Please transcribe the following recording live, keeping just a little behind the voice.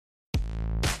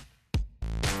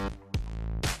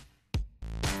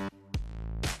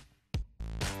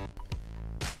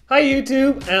Hi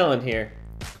YouTube, Alan here.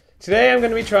 Today I'm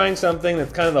going to be trying something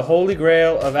that's kind of the holy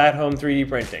grail of at-home 3D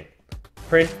printing.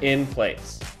 Print in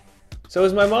place. So it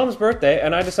was my mom's birthday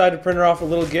and I decided to print her off a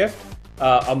little gift,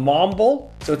 a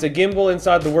momble. So it's a gimbal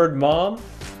inside the word mom.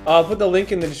 I'll put the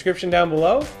link in the description down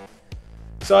below.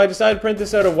 So I decided to print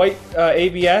this out of white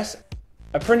ABS.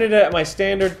 I printed it at my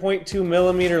standard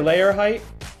 0.2mm layer height.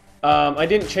 I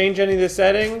didn't change any of the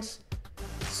settings.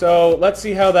 So let's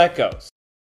see how that goes.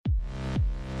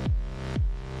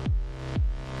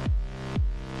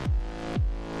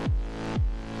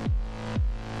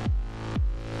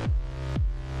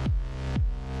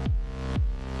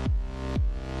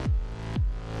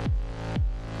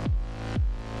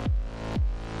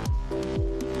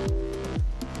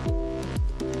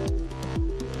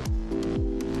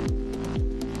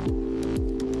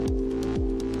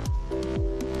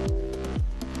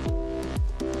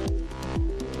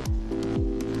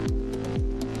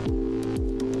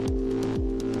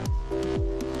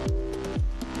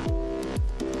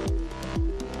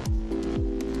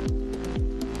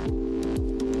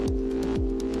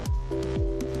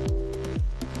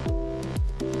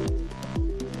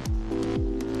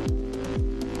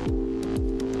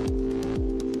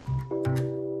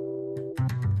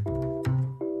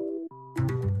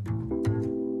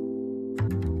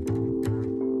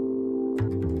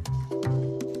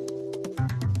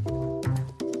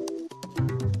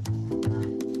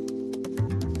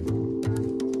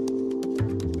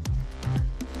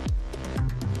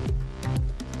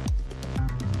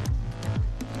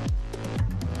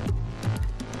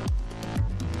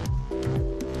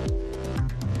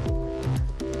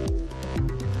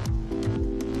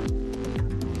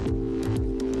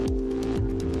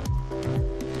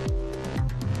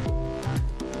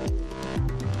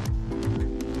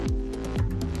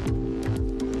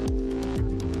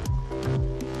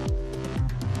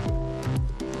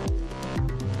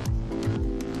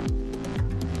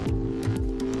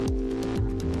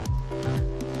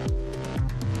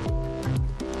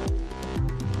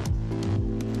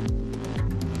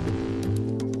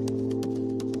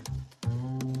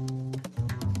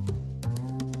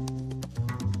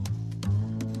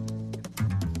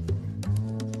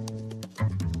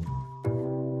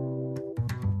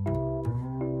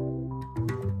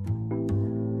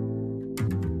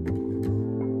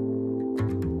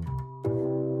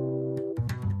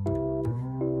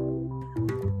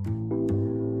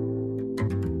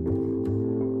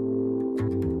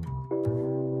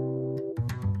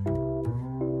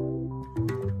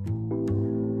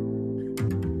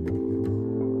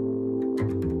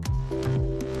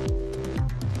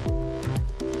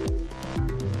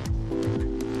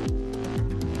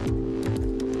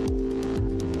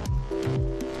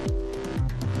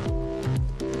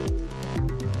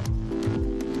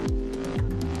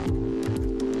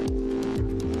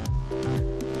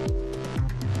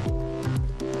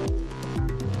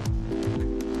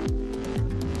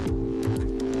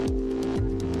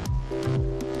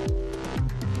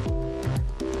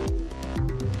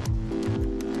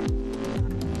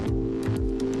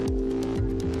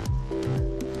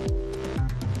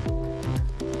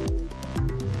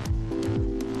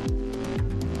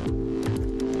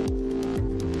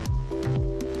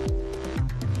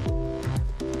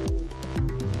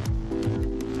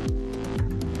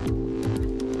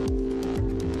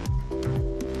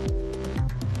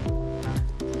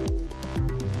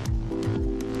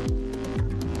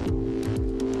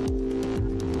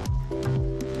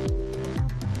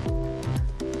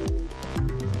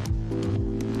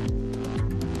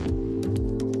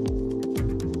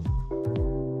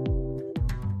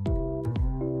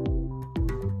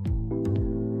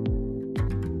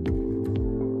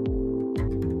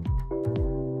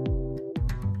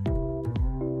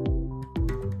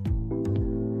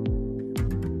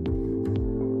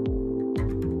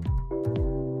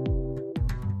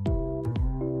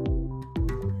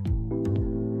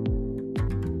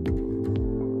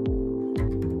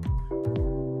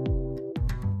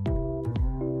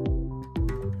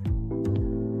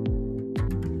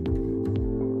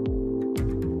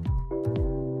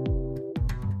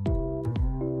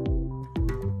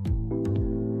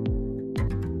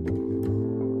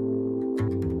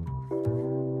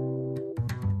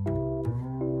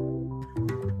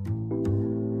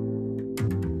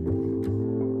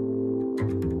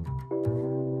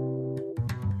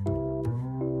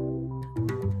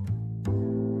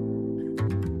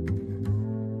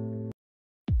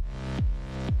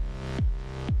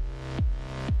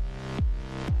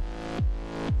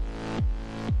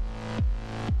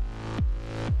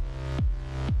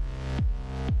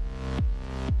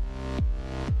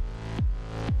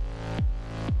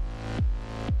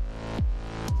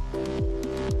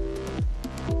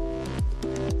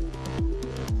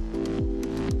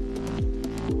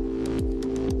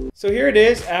 So here it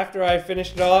is after I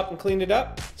finished it all up and cleaned it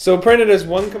up. So printed as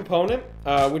one component,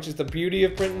 which is the beauty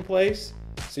of print in place.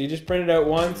 So you just print it out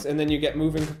once and then you get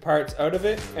moving parts out of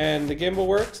it, and the gimbal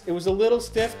works. It was a little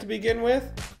stiff to begin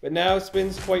with, but now it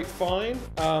spins quite fine.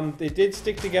 They did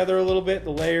stick together a little bit, the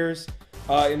layers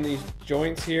in these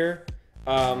joints here.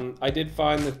 I did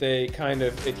find that they kind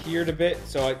of adhered a bit,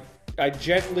 so I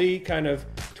gently kind of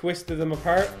twisted them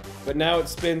apart, but now it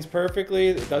spins perfectly.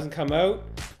 It doesn't come out.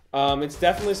 It's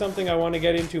definitely something I want to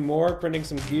get into more, printing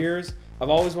some gears. I've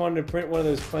always wanted to print one of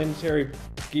those planetary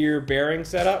gear bearing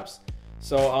setups,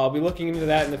 so I'll be looking into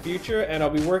that in the future, and I'll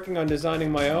be working on designing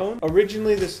my own.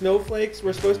 Originally the snowflakes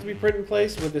were supposed to be print in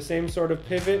place with the same sort of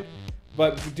pivot,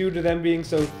 but due to them being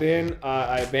so thin,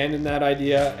 I abandoned that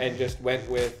idea and just went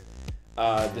with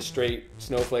the straight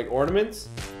snowflake ornaments.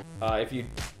 If you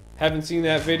haven't seen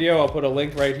that video, I'll put a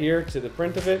link right here to the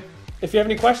print of it. If you have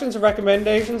any questions or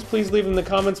recommendations, please leave them in the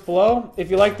comments below. If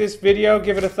you like this video,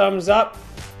 give it a thumbs up.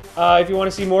 If you want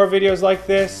to see more videos like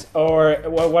this or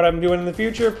what I'm doing in the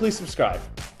future, please subscribe.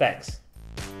 Thanks.